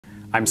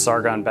I'm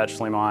Sargon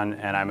Bet-Shlimon,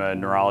 and I'm a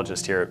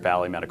neurologist here at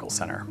Valley Medical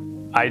Center.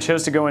 I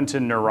chose to go into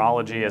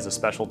neurology as a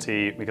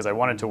specialty because I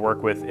wanted to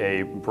work with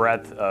a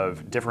breadth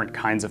of different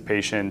kinds of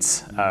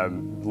patients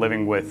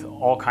living with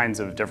all kinds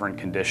of different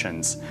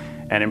conditions.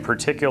 And in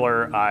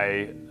particular,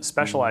 I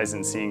specialize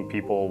in seeing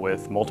people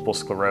with multiple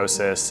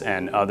sclerosis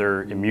and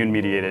other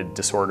immune-mediated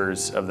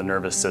disorders of the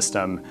nervous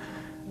system,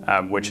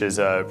 which is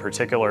a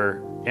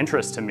particular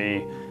interest to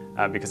me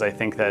because I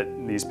think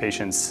that these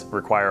patients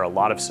require a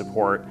lot of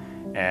support,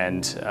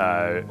 and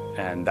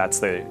that's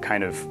the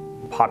kind of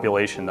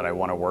population that I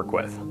want to work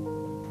with.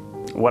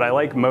 What I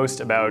like most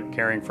about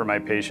caring for my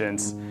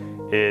patients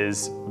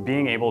is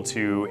being able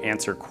to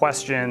answer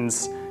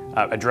questions,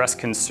 address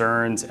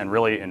concerns, and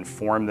really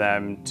inform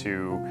them,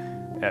 to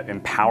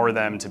empower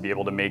them to be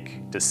able to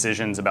make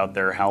decisions about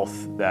their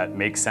health that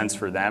make sense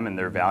for them and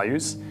their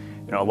values.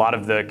 You know, a lot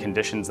of the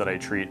conditions that I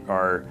treat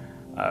are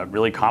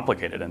really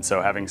complicated, and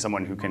so having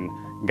someone who can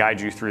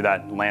guide you through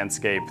that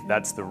landscape,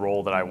 that's the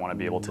role that I want to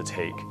be able to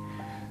take.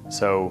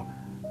 So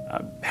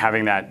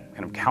having that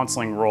kind of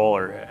counseling role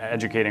or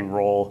educating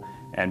role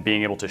and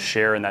being able to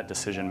share in that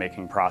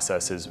decision-making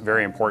process is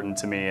very important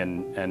to me,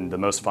 and the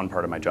most fun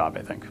part of my job,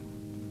 I think.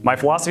 My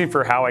philosophy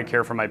for how I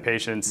care for my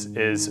patients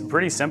is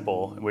pretty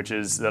simple, which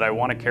is that I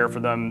want to care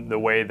for them the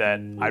way that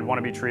I'd want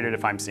to be treated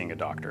if I'm seeing a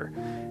doctor.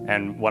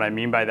 And what I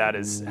mean by that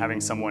is having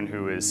someone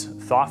who is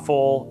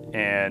thoughtful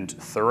and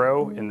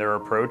thorough in their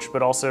approach,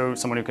 but also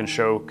someone who can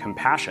show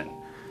compassion.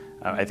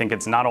 I think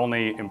it's not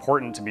only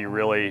important to be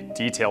really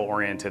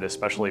detail-oriented,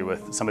 especially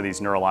with some of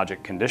these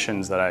neurologic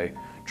conditions that I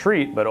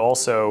treat, but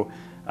also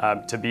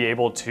to be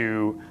able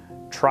to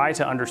try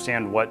to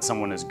understand what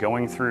someone is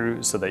going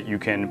through so that you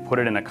can put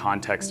it in a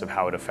context of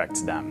how it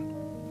affects them.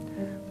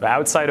 But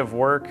outside of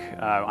work,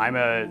 I'm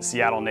a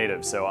Seattle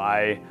native, so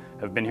I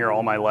have been here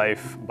all my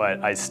life,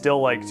 but I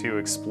still like to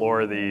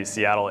explore the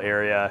Seattle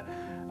area,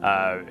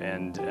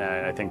 and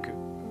I think,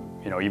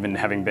 you know, even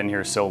having been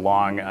here so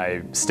long,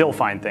 I still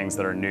find things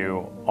that are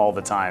new all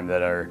the time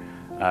that are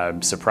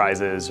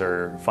surprises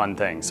or fun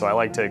things. So I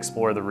like to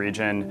explore the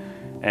region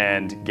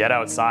and get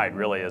outside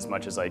really as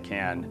much as I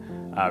can.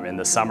 In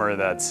the summer,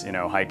 that's, you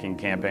know, hiking,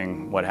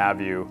 camping, what have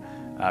you.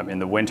 In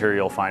the winter,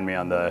 you'll find me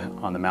on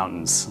the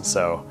mountains.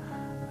 So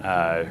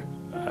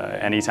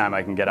anytime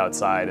I can get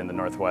outside in the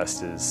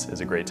Northwest is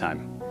a great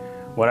time.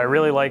 What I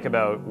really like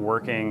about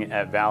working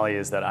at Valley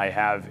is that I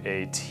have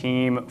a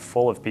team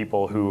full of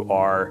people who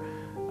are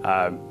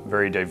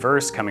very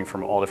diverse, coming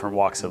from all different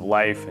walks of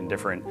life and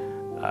different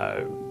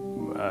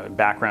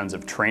backgrounds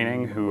of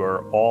training, who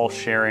are all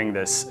sharing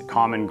this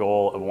common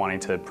goal of wanting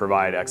to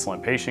provide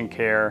excellent patient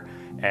care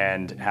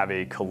and have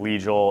a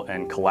collegial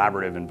and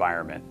collaborative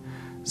environment.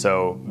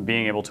 So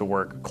being able to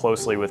work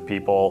closely with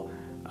people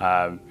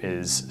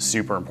is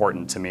super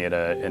important to me in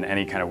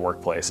any kind of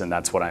workplace, and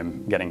that's what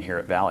I'm getting here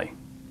at Valley.